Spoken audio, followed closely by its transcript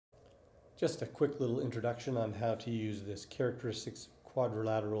Just a quick little introduction on how to use this characteristics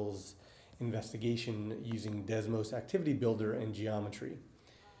quadrilaterals investigation using Desmos Activity Builder and Geometry.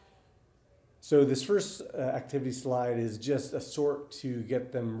 So this first activity slide is just a sort to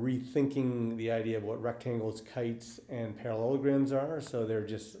get them rethinking the idea of what rectangles, kites, and parallelograms are. So they're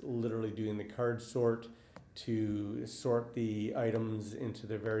just literally doing the card sort to sort the items into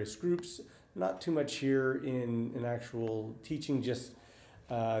their various groups. Not too much here in actual teaching, just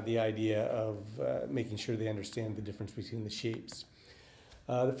the idea of making sure they understand the difference between the shapes.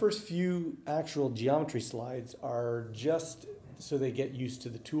 The first few actual geometry slides are just so they get used to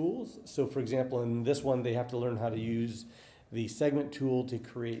the tools. So for example, in this one, they have to learn how to use the segment tool to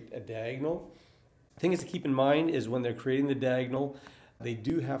create a diagonal. Things to keep in mind is when they're creating the diagonal, they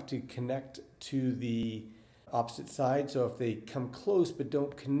do have to connect to the opposite side. So if they come close but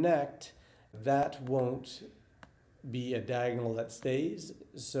don't connect, that won't be a diagonal that stays.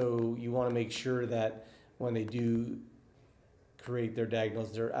 So you want to make sure that when they do create their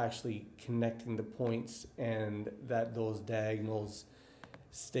diagonals, they're actually connecting the points and that those diagonals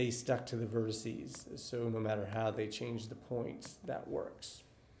stay stuck to the vertices. So no matter how they change the points, that works.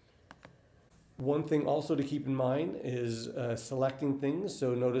 One thing also to keep in mind is selecting things.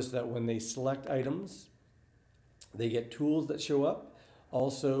 So notice that when they select items, they get tools that show up.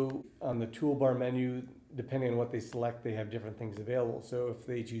 Also on the toolbar menu, depending on what they select, they have different things available. So if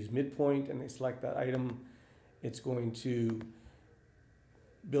they choose midpoint and they select that item, it's going to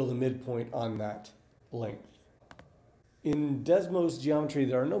build a midpoint on that length. In Desmos Geometry,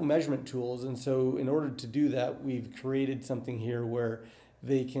 there are no measurement tools, and so in order to do that, we've created something here where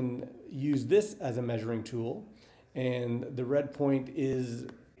they can use this as a measuring tool, and the red point is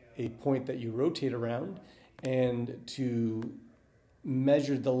a point that you rotate around, and to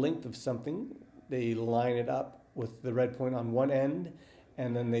measure the length of something, they line it up with the red point on one end,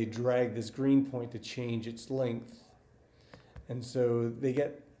 and then they drag this green point to change its length. And so they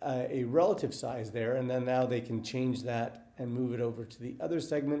get a relative size there, and then now they can change that and move it over to the other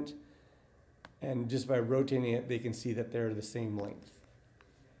segment, and just by rotating it, they can see that they're the same length.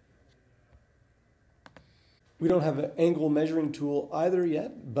 We don't have an angle measuring tool either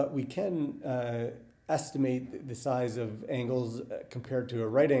yet, but we can estimate the size of angles compared to a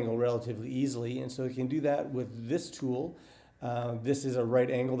right angle relatively easily, and so we can do that with this tool. This is a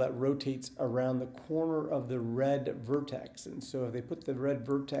right angle that rotates around the corner of the red vertex, and so if they put the red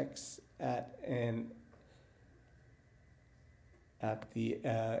vertex at the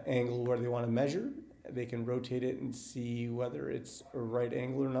angle where they want to measure, they can rotate it and see whether it's a right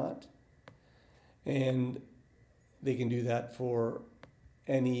angle or not, and they can do that for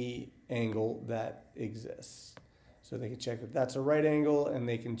any angle that exists. So they can check that that's a right angle, and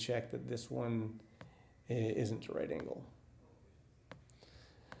they can check that this one isn't a right angle.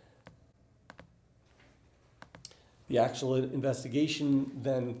 The actual investigation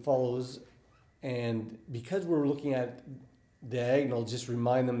then follows, and because we're looking at diagonal, just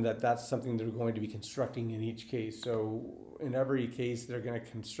remind them that that's something they're going to be constructing in each case. So in every case, they're going to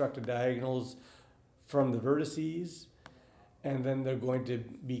construct the diagonals from the vertices, and then they're going to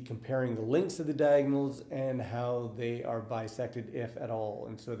be comparing the lengths of the diagonals and how they are bisected, if at all.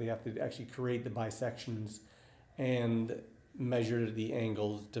 And so they have to actually create the bisections and measure the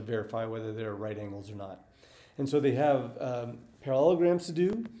angles to verify whether they're right angles or not. And so they have parallelograms to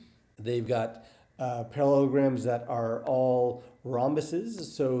do. They've got parallelograms that are all rhombuses.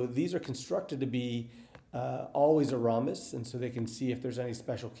 So these are constructed to be always a rhombus, and so they can see if there's any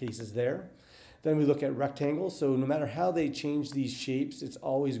special cases there. Then we look at rectangles. So no matter how they change these shapes, it's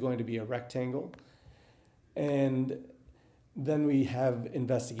always going to be a rectangle. And then we have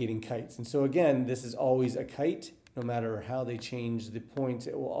investigating kites. And so again, this is always a kite. No matter how they change the points,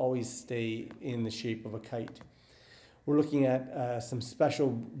 it will always stay in the shape of a kite. We're looking at some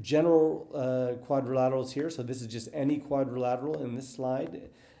special general quadrilaterals here. So this is just any quadrilateral in this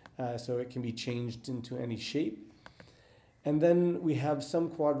slide. So it can be changed into any shape. And then we have some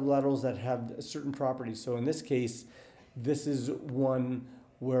quadrilaterals that have certain properties. So in this case, this is one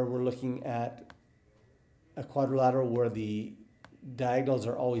where we're looking at a quadrilateral where the diagonals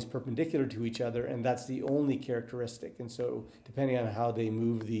are always perpendicular to each other, and that's the only characteristic. And so depending on how they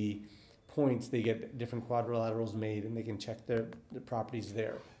move the points, they get different quadrilaterals made, and they can check the properties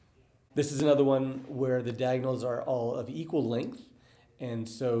there. This is another one where the diagonals are all of equal length, and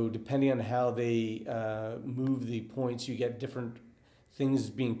so depending on how they move the points, you get different things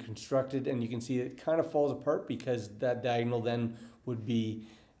being constructed, and you can see it kind of falls apart because that diagonal then would be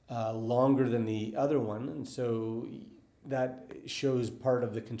longer than the other one, and so that shows part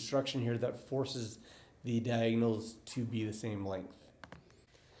of the construction here that forces the diagonals to be the same length.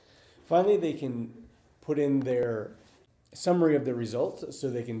 Finally, they can put in their summary of the results so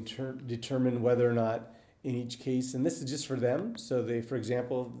they can determine whether or not in each case, and this is just for them, so they, for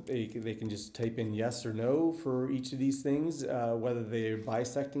example, they can just type in yes or no for each of these things, whether they're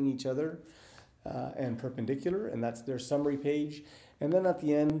bisecting each other and perpendicular, and that's their summary page. And then at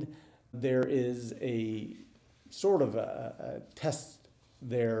the end, there is a sort of a test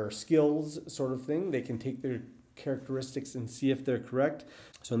their skills sort of thing. They can take their characteristics and see if they're correct.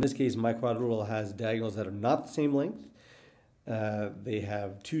 So in this case, my quadrilateral has diagonals that are not the same length. They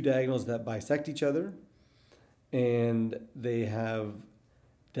have two diagonals that bisect each other, and they have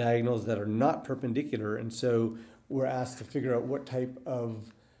diagonals that are not perpendicular. And so we're asked to figure out what type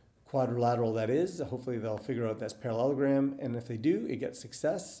of quadrilateral that is. Hopefully they'll figure out that's parallelogram, and if they do, it gets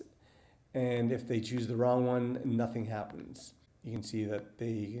success. And if they choose the wrong one, nothing happens. You can see that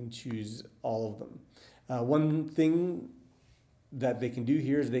they can choose all of them. One thing that they can do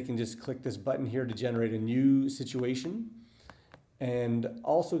here is they can just click this button here to generate a new situation. And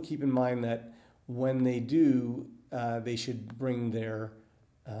also keep in mind that when they do, they should bring their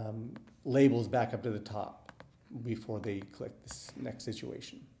labels back up to the top before they click this next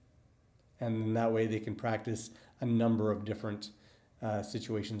situation. And that way they can practice a number of different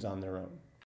situations on their own.